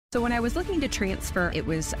So when I was looking to transfer, it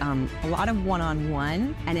was a lot of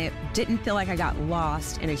one-on-one, and it didn't feel like I got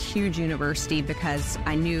lost in a huge university because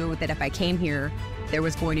I knew that if I came here, there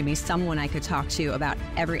was going to be someone I could talk to about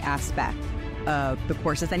every aspect of the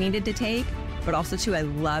courses I needed to take, but also too, I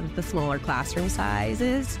loved the smaller classroom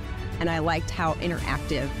sizes, and I liked how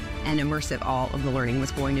interactive and immersive all of the learning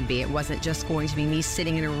was going to be. It wasn't just going to be me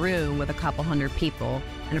sitting in a room with a couple hundred people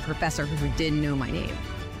and a professor who didn't know my name.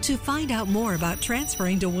 To find out more about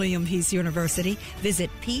transferring to William Peace University, visit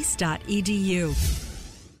peace.edu.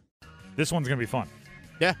 This one's going to be fun.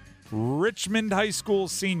 Yeah. Richmond High School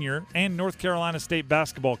senior and North Carolina State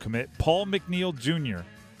basketball commit Paul McNeil Jr.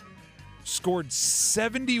 scored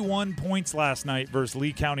 71 points last night versus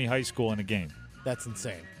Lee County High School in a game. That's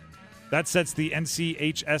insane. That sets the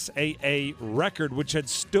NCHSAA record, which had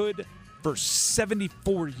stood for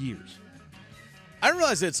 74 years. I didn't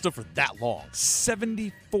realize it stood for that long.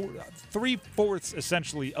 74, 3/4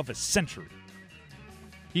 essentially of a century.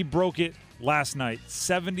 He broke it last night.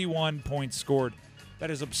 71 points scored.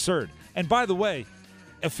 That is absurd. And by the way,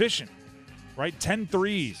 efficient, right? 10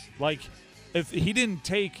 threes. Like, if he didn't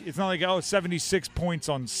take, it's not like, 76 points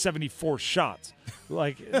on 74 shots.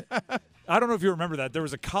 Like, I don't know if you remember that. There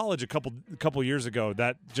was a college a couple years ago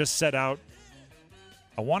that just set out,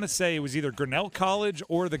 I want to say it was either Grinnell College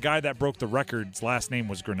or the guy that broke the record's last name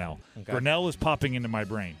was Grinnell. Okay. Grinnell is popping into my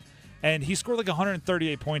brain. And he scored like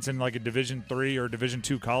 138 points in like a Division III or Division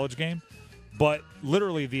II college game. But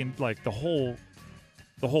literally the whole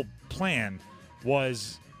plan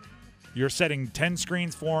was you're setting 10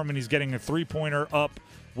 screens for him and he's getting a three-pointer up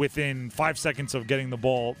within 5 seconds of getting the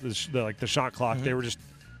ball, the shot clock. Mm-hmm. They were just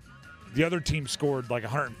 – the other team scored like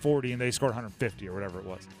 140 and they scored 150 or whatever it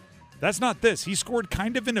was. That's not this. He scored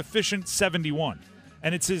kind of an efficient 71,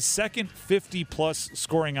 and it's his second 50-plus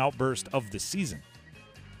scoring outburst of the season.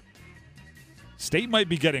 State might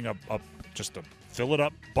be getting a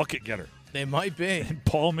fill-it-up bucket getter. They might be. And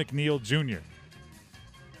Paul McNeil Jr.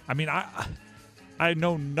 I mean, I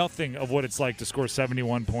know nothing of what it's like to score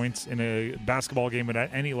 71 points in a basketball game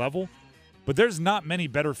at any level, but there's not many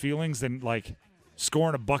better feelings than, like,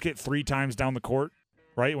 scoring a bucket 3 times down the court.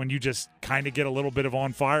 Right, when you just kind of get a little bit of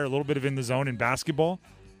on fire, a little bit of in the zone in basketball.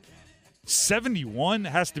 71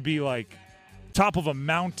 has to be like top of a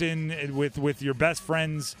mountain with your best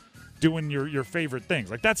friends doing your favorite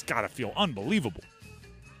things. Like, that's got to feel unbelievable.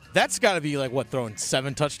 That's got to be like, what, throwing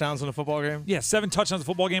 7 touchdowns in a football game? Yeah, 7 touchdowns in a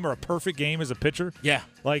football game or a perfect game as a pitcher. Yeah.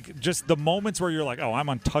 Like, just the moments where you're like, oh, I'm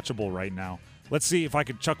untouchable right now. Let's see if I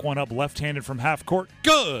could chuck one up left-handed from half court.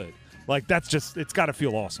 Good! Like, that's just, it's got to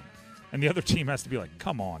feel awesome. And the other team has to be like,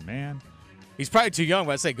 come on, man. He's probably too young,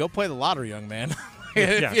 but I'd say go play the lottery, young man.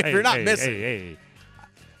 if you're not missing. Hey.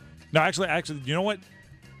 No, actually, you know what?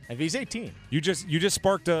 If he's 18. You just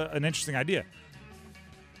sparked an interesting idea.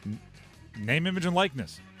 Name, image, and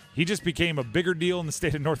likeness. He just became a bigger deal in the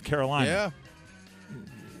state of North Carolina.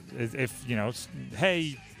 Yeah. If,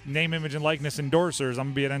 hey, name, image, and likeness endorsers, I'm going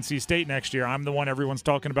to be at NC State next year. I'm the one everyone's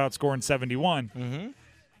talking about scoring 71. Mm-hmm.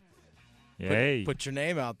 Hey. Put your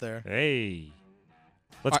name out there. Hey.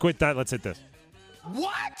 Let's quit that. Let's hit this.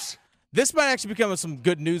 What? This might actually become some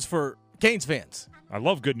good news for Canes fans. I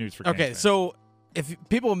love good news for Canes fans. So if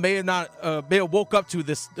people may have woke up to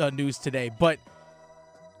this news today, but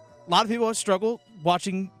a lot of people have struggled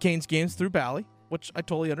watching Canes games through Bally, which I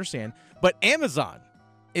totally understand. But Amazon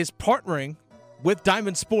is partnering with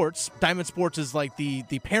Diamond Sports. Diamond Sports is like the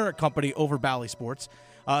parent company over Bally Sports,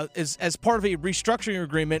 as part of a restructuring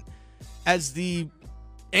agreement as the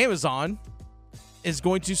Amazon is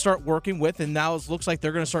going to start working with, and now it looks like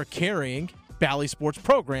they're going to start carrying Bally Sports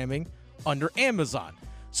programming under Amazon.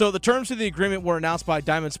 So the terms of the agreement were announced by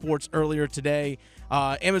Diamond Sports earlier today.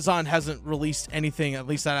 Amazon hasn't released anything, at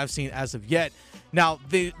least that I've seen as of yet. Now,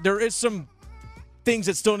 there is some things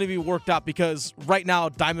that still need to be worked out because right now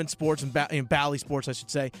Diamond Sports and Bally Sports, I should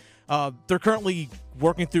say, they're currently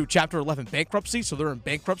working through Chapter 11 bankruptcy, so they're in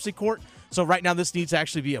bankruptcy court. So right now this needs to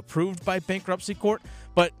actually be approved by bankruptcy court.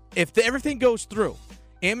 But if everything goes through,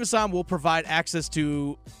 Amazon will provide access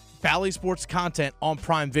to Bally Sports content on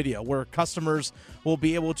Prime Video, where customers will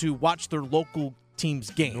be able to watch their local team's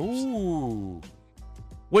games. Ooh.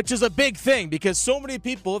 Which is a big thing because so many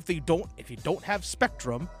people, if you don't have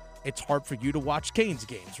Spectrum, it's hard for you to watch Canes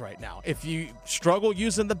games right now. If you struggle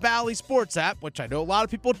using the Bally Sports app, which I know a lot of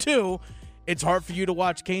people do, it's hard for you to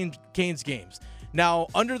watch Canes games. Now,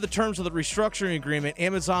 under the terms of the restructuring agreement,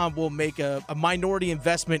 Amazon will make a minority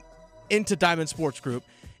investment into Diamond Sports Group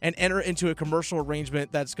and enter into a commercial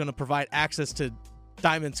arrangement that's going to provide access to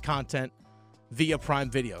Diamond's content via Prime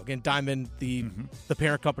Video. Again, Diamond, the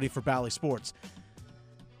parent company for Bally Sports.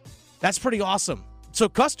 That's pretty awesome So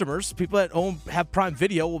customers, people that have Prime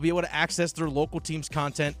Video, will be able to access their local team's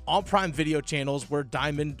content on Prime Video channels where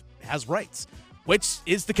Diamond has rights, which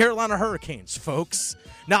is the Carolina Hurricanes, folks.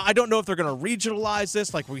 Now, I don't know if they're going to regionalize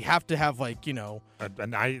this, like we have to have your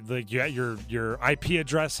IP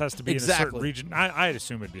address has to be in a certain region. I'd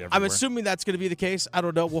assume it'd be everywhere. I'm assuming that's going to be the case. I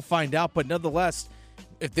don't know. We'll find out. But nonetheless,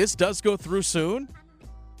 if this does go through soon,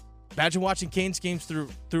 imagine watching Canes games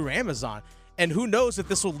through Amazon. And who knows if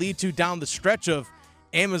this will lead to down the stretch of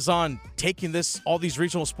Amazon taking all these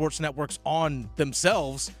regional sports networks on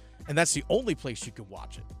themselves, and that's the only place you can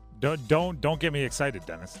watch it. Don't get me excited,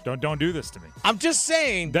 Dennis. Don't do this to me. I'm just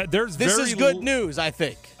saying that this is good news, I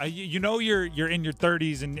think. You're in your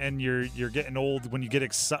 30s and you're getting old when you get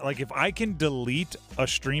excited. Like, if I can delete a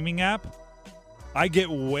streaming app, I get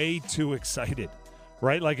way too excited.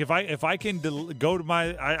 Right? Like, if I can go to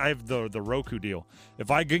I have the Roku deal.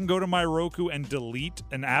 If I can go to my Roku and delete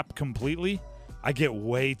an app completely, I get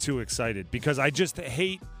way too excited because I just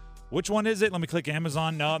hate. Which one is it? Let me click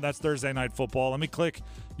Amazon. No, that's Thursday Night Football. Let me click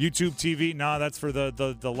YouTube TV. No, that's for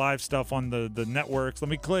the live stuff on the networks. Let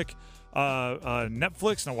me click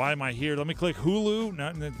Netflix. Now, why am I here? Let me click Hulu.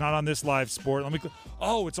 No, it's not on this live sport. Let me click.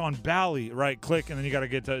 Oh, it's on Bally. Right, click, and then you got to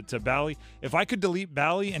get to Bally. If I could delete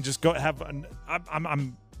Bally and just go have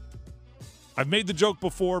I've made the joke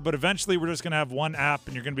before, but eventually we're just going to have one app,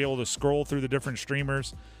 and you're going to be able to scroll through the different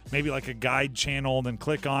streamers, maybe like a guide channel, and then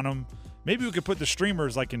click on them. Maybe we could put the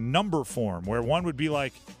streamers like in number form, where one would be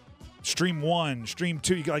like stream 1, stream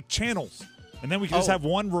 2, you get like channels, and then we could just have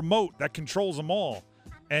one remote that controls them all,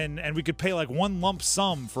 and we could pay like one lump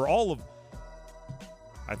sum for all of them.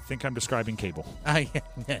 I think I'm describing cable.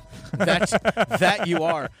 That you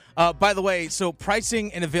are. By the way, so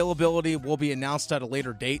pricing and availability will be announced at a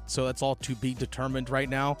later date, so that's all to be determined right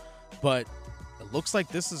now. But it looks like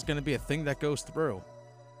this is going to be a thing that goes through.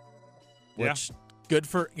 Which, good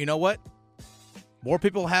for, you know what? More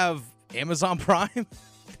people have Amazon Prime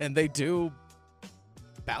than they do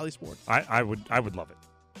Bally Sports. I would love it.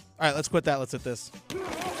 All right, let's quit that. Let's hit this.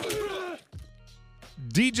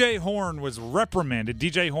 DJ Horn was reprimanded.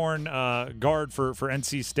 DJ Horn, guard for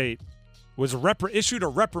NC State, was issued a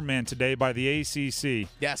reprimand today by the ACC.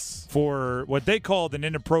 Yes. For what they called an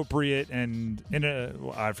inappropriate and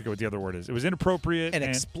I forget what the other word is. It was inappropriate and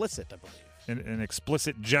explicit, I believe. An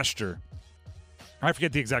explicit gesture. I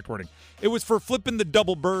forget the exact wording. It was for flipping the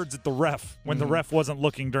double birds at the ref when the ref wasn't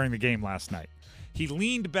looking during the game last night. He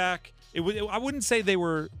leaned back. I wouldn't say they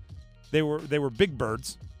were big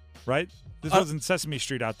birds, right? This wasn't Sesame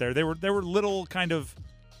Street out there. They were little kind of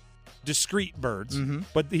discreet birds,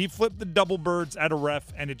 but he flipped the double birds at a ref,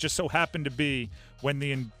 and it just so happened to be when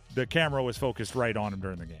the camera was focused right on him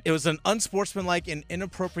during the game. It was an unsportsmanlike and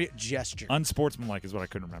inappropriate gesture. Unsportsmanlike is what I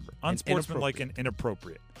couldn't remember. Unsportsmanlike and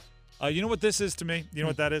inappropriate. You know what this is to me? You know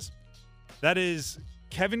what that is? That is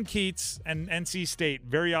Kevin Keats and NC State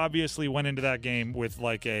very obviously went into that game with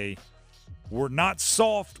like we're not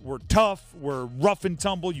soft, we're tough, we're rough and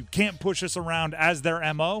tumble, you can't push us around as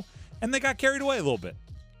their MO, and they got carried away a little bit.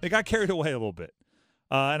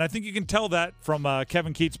 And I think you can tell that from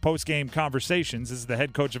Kevin Keats' post-game conversations. This is the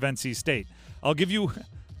head coach of NC State. I'll give you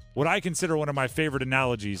what I consider one of my favorite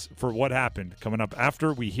analogies for what happened coming up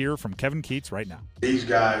after we hear from Kevin Keats right now. These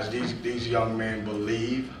guys, these young men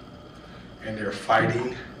believe, and they're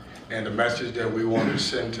fighting, and the message that we want to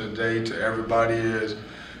send today to everybody is,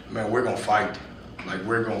 man, we're going to fight. Like,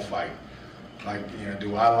 we're going to fight. Like,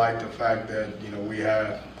 do I like the fact that, we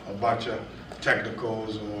have a bunch of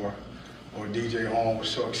technicals or DJ Horn was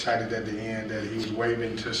so excited at the end that he was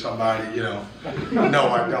waving to somebody, No,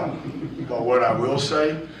 I don't. But what I will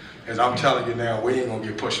say is I'm telling you now, we ain't going to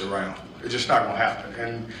get pushed around. It's just not going to happen.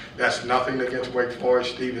 And that's nothing against Wake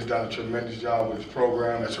Forest. Steve has done a tremendous job with his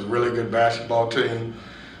program. That's a really good basketball team.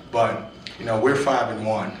 But, we're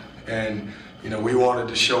 5-1. And, we wanted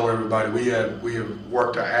to show everybody we have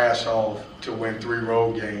worked our ass off to win 3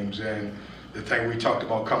 road games. And the thing we talked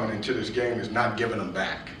about coming into this game is not giving them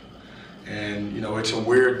back. And, it's a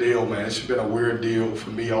weird deal, man. It's been a weird deal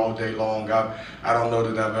for me all day long. I don't know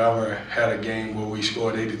that I've ever had a game where we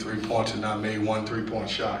scored 83 points and not made 1 3-point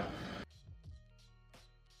shot.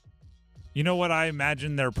 You know what I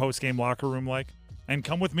imagine their post-game locker room like? And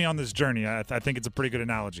come with me on this journey. I think it's a pretty good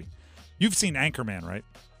analogy. You've seen Anchorman, right?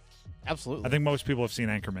 Absolutely. I think most people have seen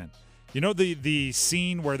Anchorman. You know the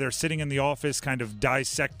scene where they're sitting in the office kind of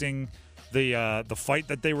dissecting the fight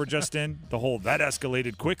that they were just in? That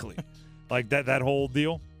escalated quickly. Like that whole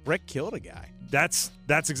deal. Rick killed a guy. That's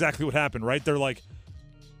exactly what happened, right? They're like,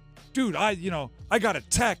 dude, I got a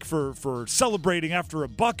tech for celebrating after a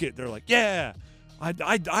bucket. They're like, yeah, I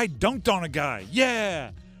dunked on a guy.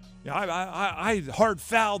 Yeah. Yeah, I hard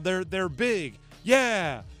fouled. They're big.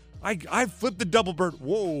 Yeah, I flipped the double bird.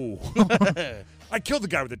 Whoa. I killed the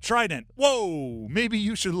guy with a trident. Whoa, maybe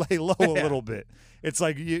you should lay low a little bit. It's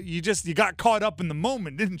like you got caught up in the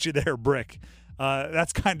moment, didn't you there, Brick?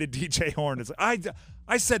 That's kind of DJ Horn. It's like,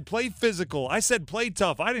 I said play physical. I said play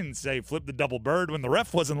tough. I didn't say flip the double bird when the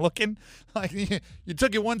ref wasn't looking. Like you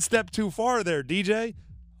took it one step too far there, DJ.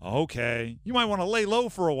 Okay, you might want to lay low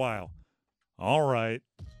for a while. All right.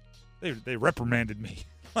 They reprimanded me.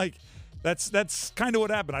 Like that's kind of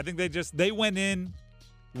what happened. I think they went in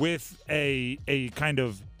with a kind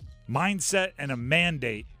of mindset and a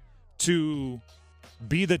mandate to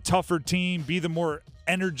be the tougher team, be the more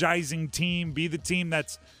energizing team, be the team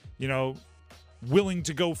that's, willing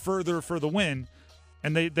to go further for the win.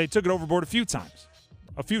 And they took it overboard a few times,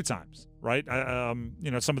 right?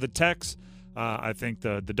 Some of the techs, I think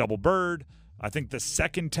the double bird, I think the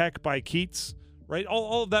second tech by Keats, right?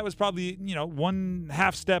 All of that was probably, one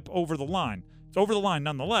half step over the line. It's over the line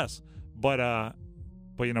nonetheless, but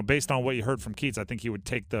based on what you heard from Keats, I think he would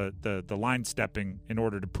take the line stepping in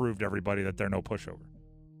order to prove to everybody that they're no pushover.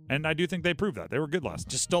 And I do think they proved that. They were good last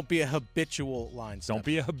night. Just don't be a habitual line stepper. Don't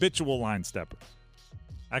be a habitual line stepper.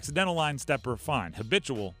 Accidental line stepper, fine.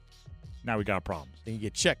 Habitual, now we got problems. Then you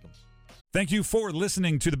get checked. Thank you for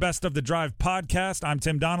listening to the Best of the Drive podcast. I'm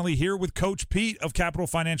Tim Donnelly here with Coach Pete of Capital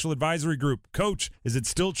Financial Advisory Group. Coach, is it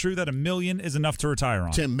still true that $1 million is enough to retire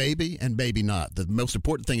on? Tim, maybe and maybe not. The most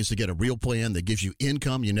important thing is to get a real plan that gives you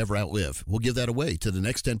income you never outlive. We'll give that away to the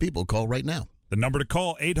next 10 people. Call right now. The number to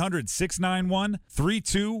call,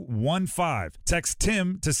 800-691-3215. Text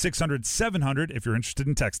Tim to 600-700 if you're interested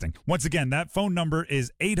in texting. Once again, that phone number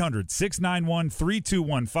is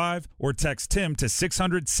 800-691-3215 or text Tim to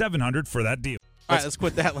 600-700 for that deal. All right, let's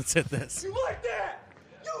quit that. Let's hit this. You like that?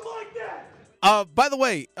 You like that? By the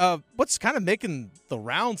way, what's kind of making the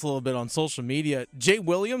rounds a little bit on social media, Jay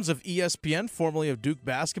Williams of ESPN, formerly of Duke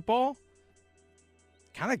basketball,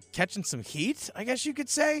 kind of catching some heat, I guess you could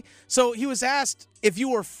say. So he was asked if you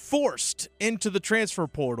were forced into the transfer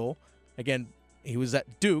portal. Again, he was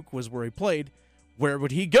at Duke, was where he played. Where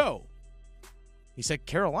would he go? He said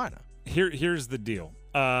Carolina. Here's the deal.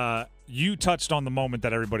 You touched on the moment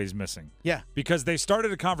that everybody's missing. Yeah. Because they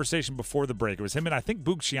started a conversation before the break. It was him and I think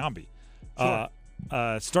Boog Sciambi. Sure.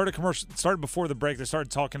 Started before the break. They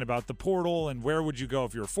started talking about the portal and where would you go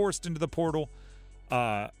if you were forced into the portal.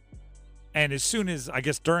 And as soon as, I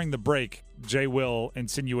guess during the break, Jay Will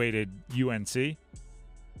insinuated UNC.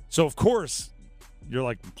 So, of course, you're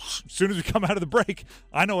like, as soon as we come out of the break,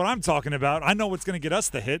 I know what I'm talking about. I know what's going to get us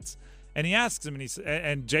the hits. And he asks him,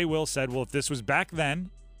 and Jay Will said, well, if this was back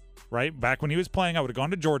then, right, back when he was playing, I would have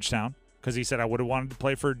gone to Georgetown because he said I would have wanted to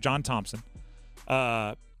play for John Thompson.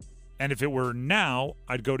 And if it were now,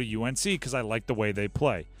 I'd go to UNC because I like the way they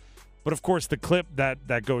play. But, of course, the clip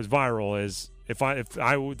that goes viral is, if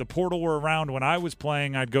the portal were around when I was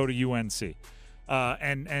playing, I'd go to UNC.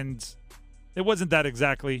 And it wasn't that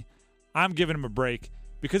exactly. I'm giving him a break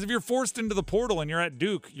because if you're forced into the portal and you're at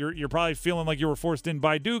Duke, you're probably feeling like you were forced in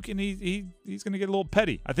by Duke, and he's going to get a little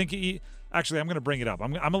petty. I think actually I'm going to bring it up.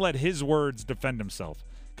 I'm going to let his words defend himself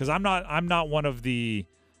because I'm not one of the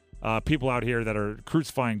people out here that are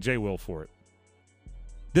crucifying Jay Will for it.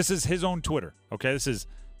 This is his own Twitter. Okay, this is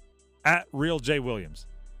at Real Jay Williams.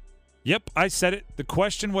 Yep, I said it. The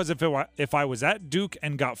question was if I was at Duke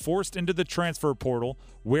and got forced into the transfer portal,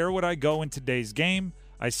 where would I go in today's game?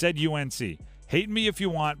 I said UNC. Hate me if you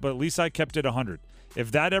want, but at least I kept it 100.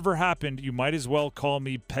 If that ever happened, you might as well call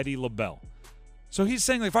me Petty LaBelle. So he's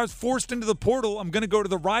saying, like, if I was forced into the portal, I'm going to go to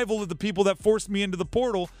the rival of the people that forced me into the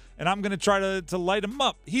portal, and I'm going to try to light him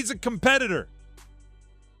up. He's a competitor.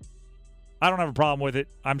 I don't have a problem with it.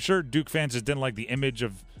 I'm sure Duke fans just didn't like the image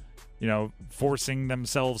of, forcing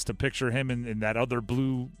themselves to picture him in that other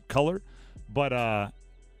blue color. But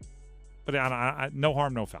no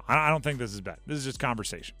harm, no foul. I don't think this is bad. This is just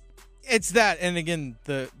conversation. It's that. And again,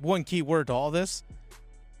 the one key word to all this,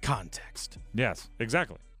 context. Yes,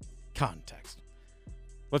 exactly. Context.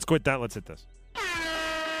 Let's quit that. Let's hit this.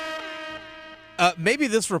 Maybe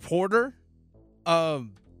this reporter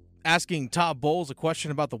asking Todd Bowles a question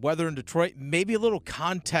about the weather in Detroit, maybe a little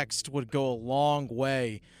context would go a long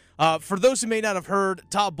way. For those who may not have heard,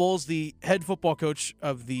 Todd Bowles, the head football coach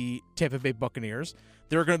of the Tampa Bay Buccaneers,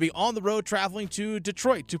 they're going to be on the road traveling to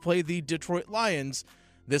Detroit to play the Detroit Lions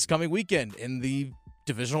this coming weekend in the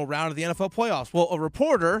divisional round of the NFL playoffs. Well, a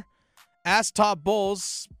reporter asked Todd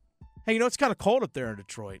Bowles, hey, it's kind of cold up there in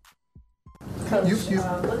Detroit. Coach,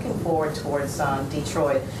 looking forward towards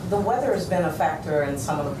Detroit. The weather has been a factor in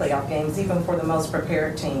some of the playoff games, even for the most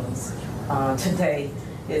prepared teams today.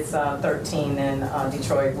 It's 13 in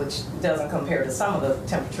Detroit, which doesn't compare to some of the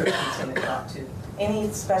temperatures we tend to drop to. Any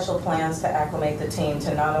special plans to acclimate the team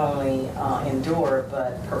to not only endure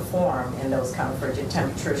but perform in those kind of frigid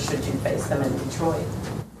temperatures should you face them in Detroit?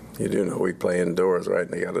 You do know we play indoors, right?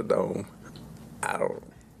 And they got a dome. I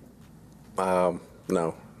don't.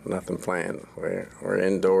 No, nothing planned. We're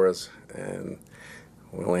indoors, and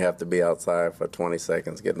we only have to be outside for 20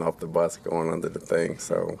 seconds, getting off the bus, going under the thing,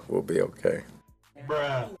 so we'll be okay.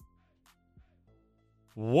 Bruh.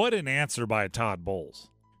 What an answer by Todd Bowles.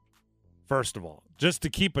 First of all, just to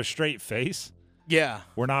keep a straight face. Yeah.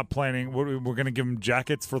 We're not planning. We're going to give them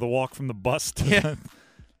jackets for the walk from the bus.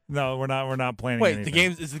 No, we're not. We're not planning. Wait,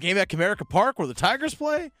 anything. is the game at Comerica Park where the Tigers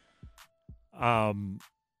play?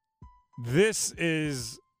 This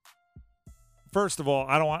is. First of all,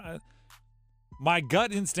 I don't want. My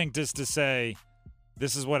gut instinct is to say,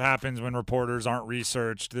 this is what happens when reporters aren't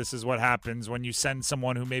researched. This is what happens when you send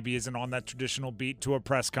someone who maybe isn't on that traditional beat to a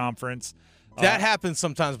press conference. That happens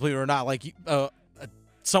sometimes, believe it or not. Like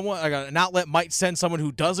someone, like an outlet might send someone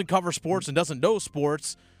who doesn't cover sports and doesn't know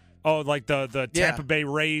sports. Oh, like the Tampa Bay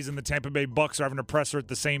Rays and the Tampa Bay Bucks are having a presser at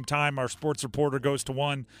the same time. Our sports reporter goes to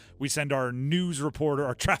one. We send our news reporter,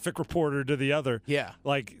 our traffic reporter to the other. Yeah.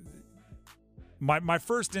 Like, my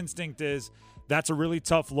first instinct is that's a really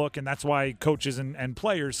tough look, and that's why coaches and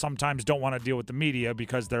players sometimes don't want to deal with the media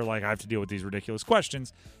because they're like, I have to deal with these ridiculous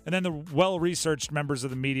questions. And then the well-researched members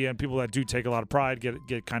of the media and people that do take a lot of pride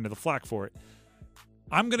get kind of the flack for it.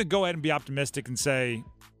 I'm going to go ahead and be optimistic and say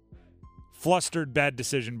flustered, bad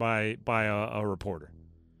decision by a reporter.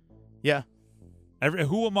 Yeah.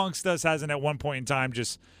 Who amongst us hasn't at one point in time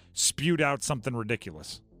just spewed out something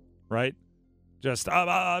ridiculous, right? Just,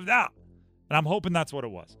 and I'm hoping that's what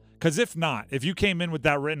it was. Because if not, if you came in with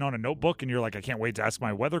that written on a notebook and you're like, I can't wait to ask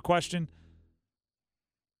my weather question,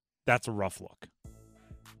 that's a rough look.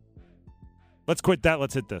 Let's quit that.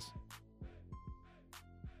 Let's hit this.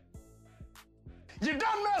 You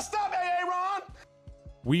done messed up, Aaron.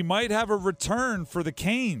 We might have a return for the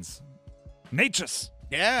Canes. Natchez.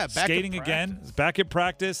 Yeah, back skating again. Back at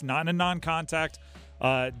practice, not in a non-contact.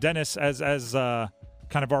 Dennis, as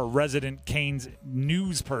kind of our resident Canes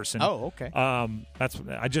news person. Oh, okay. That's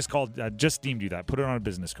I just deemed you that. Put it on a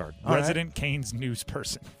business card. All resident right. Canes news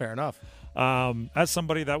person. Fair enough. As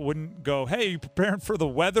somebody that wouldn't go, hey, you preparing for the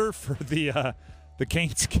weather for the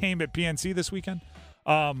Canes game at PNC this weekend?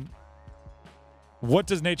 What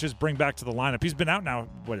does Natchez bring back to the lineup? He's been out now,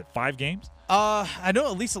 5 games? I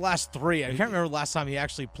know at least the last 3. I can't remember the last time he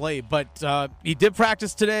actually played, but he did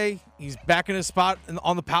practice today. He's back in his spot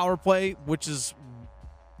on the power play, which is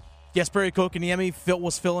Jesperi Kotkaniemi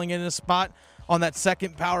was filling in his spot on that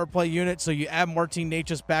second power play unit. So you add Martin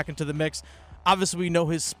Natchez back into the mix. Obviously, we know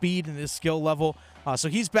his speed and his skill level. So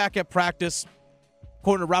he's back at practice.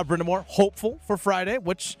 According to Rob Brindamore, hopeful for Friday,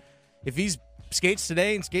 which if he skates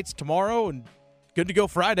today and skates tomorrow and good to go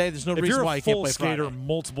Friday, there's no reason why he can't play Friday. If you're a full skater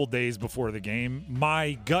multiple days before the game,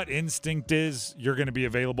 my gut instinct is you're going to be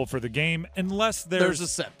available for the game unless there's a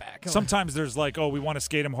setback. Sometimes there's like, we want to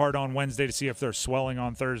skate him hard on Wednesday to see if they're swelling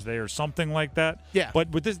on Thursday or something like that. Yeah. But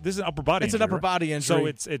with this is an upper body injury. It's an upper body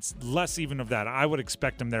injury. So it's less even of that. I would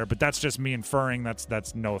expect him there, but that's just me inferring.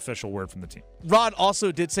 That's no official word from the team. Rod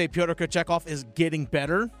also did say Pyotr Kochetkov is getting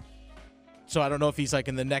better. So I don't know if he's like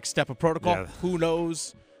in the next step of protocol. Yeah. Who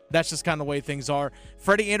knows? That's just kind of the way things are.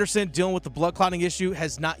 Freddie Anderson, dealing with the blood clotting issue,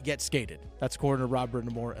 has not yet skated. That's according to Rob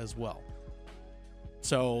Brindamore as well.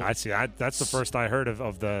 So I see. That's the first I heard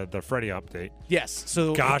of the Freddie update. Yes.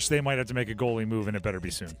 So gosh, they might have to make a goalie move, and it better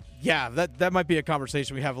be soon. Yeah, that might be a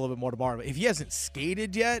conversation we have a little bit more tomorrow. But if he hasn't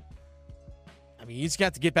skated yet, I mean, he's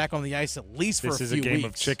got to get back on the ice at least for a few weeks. This is a game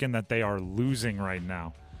of chicken that they are losing right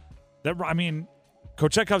now.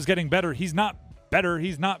 Kochetkov's getting better. He's not better.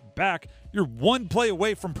 He's not back. You're one play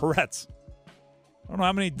away from Peretz. I don't know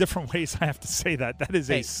how many different ways I have to say that. That is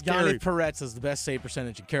a scary. Yanni Peretz has the best save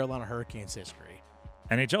percentage in Carolina Hurricanes history.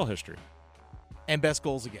 NHL history. And best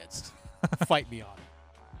goals against. Fight me on it.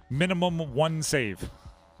 Minimum 1 save.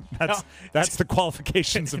 That's the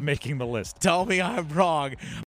qualifications of making the list. Tell me I'm wrong.